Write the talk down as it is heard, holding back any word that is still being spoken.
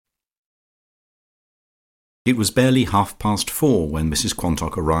It was barely 4:30 when Mrs.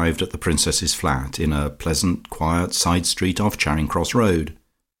 Quantock arrived at the Princess's flat in a pleasant, quiet side street off Charing Cross Road.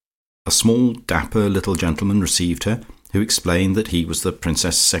 A small, dapper little gentleman received her, who explained that he was the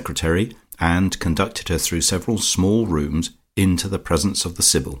Princess's secretary, and conducted her through several small rooms into the presence of the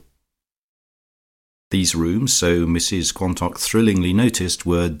Sibyl. These rooms, so Mrs. Quantock thrillingly noticed,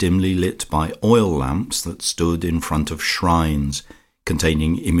 were dimly lit by oil lamps that stood in front of shrines,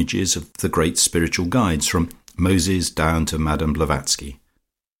 containing images of the great spiritual guides, from Moses down to Madame Blavatsky.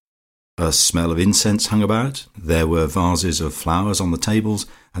 A smell of incense hung about. There were vases of flowers on the tables,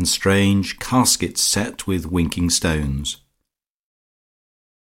 and strange caskets set with winking stones.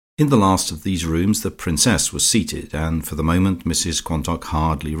 In the last of these rooms the Princess was seated, and for the moment Mrs. Quantock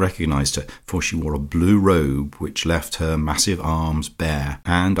hardly recognised her, for she wore a blue robe which left her massive arms bare,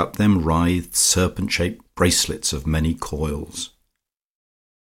 and up them writhed serpent-shaped bracelets of many coils.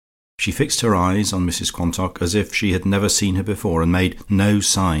 She fixed her eyes on Mrs. Quantock as if she had never seen her before, and made no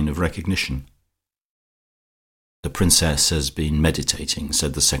sign of recognition. "The Princess has been meditating,"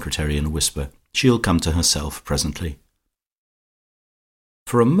 said the secretary in a whisper. "She'll come to herself presently."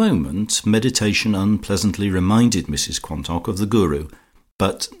 For a moment meditation unpleasantly reminded Mrs. Quantock of the Guru,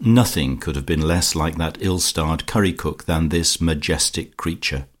 but nothing could have been less like that ill-starred curry cook than this majestic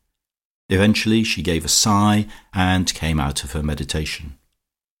creature. Eventually she gave a sigh and came out of her meditation.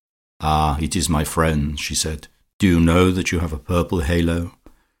 "Ah, it is my friend," she said. "Do you know that you have a purple halo?"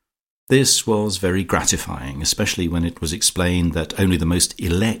 This was very gratifying, especially when it was explained that only the most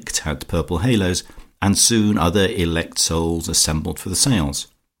elect had purple halos, and soon other elect souls assembled for the séance.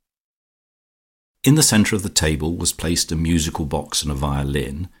 In the centre of the table was placed a musical box and a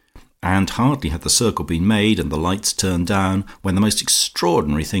violin, and hardly had the circle been made and the lights turned down when the most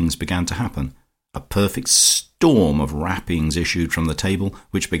extraordinary things began to happen. A perfect storm of rappings issued from the table,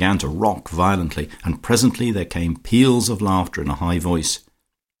 which began to rock violently, and presently there came peals of laughter in a high voice,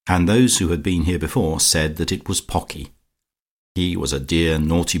 and those who had been here before said that it was Pocky. He was a dear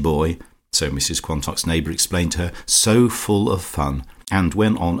naughty boy, so Mrs. Quantock's neighbour explained to her, so full of fun, and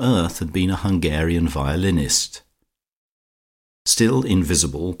when on earth had been a Hungarian violinist. Still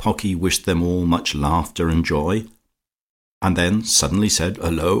invisible, Pocky wished them all much laughter and joy, and then suddenly said,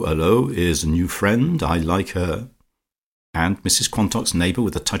 "Hullo, hullo, here's a new friend, I like her." And Mrs. Quantock's neighbour,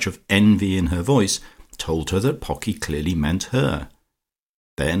 with a touch of envy in her voice, told her that Pocky clearly meant her.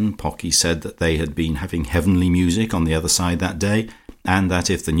 Then Pocky said that they had been having heavenly music on the other side that day, and that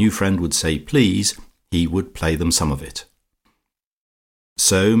if the new friend would say please, he would play them some of it.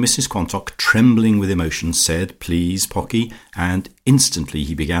 So Mrs. Quantock, trembling with emotion, said, "Please, Pocky," and instantly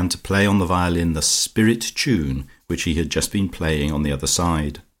he began to play on the violin the spirit tune which he had just been playing on the other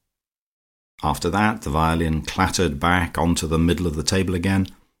side. After that the violin clattered back onto the middle of the table again,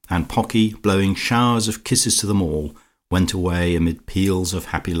 and Pocky, blowing showers of kisses to them all, went away amid peals of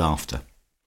happy laughter.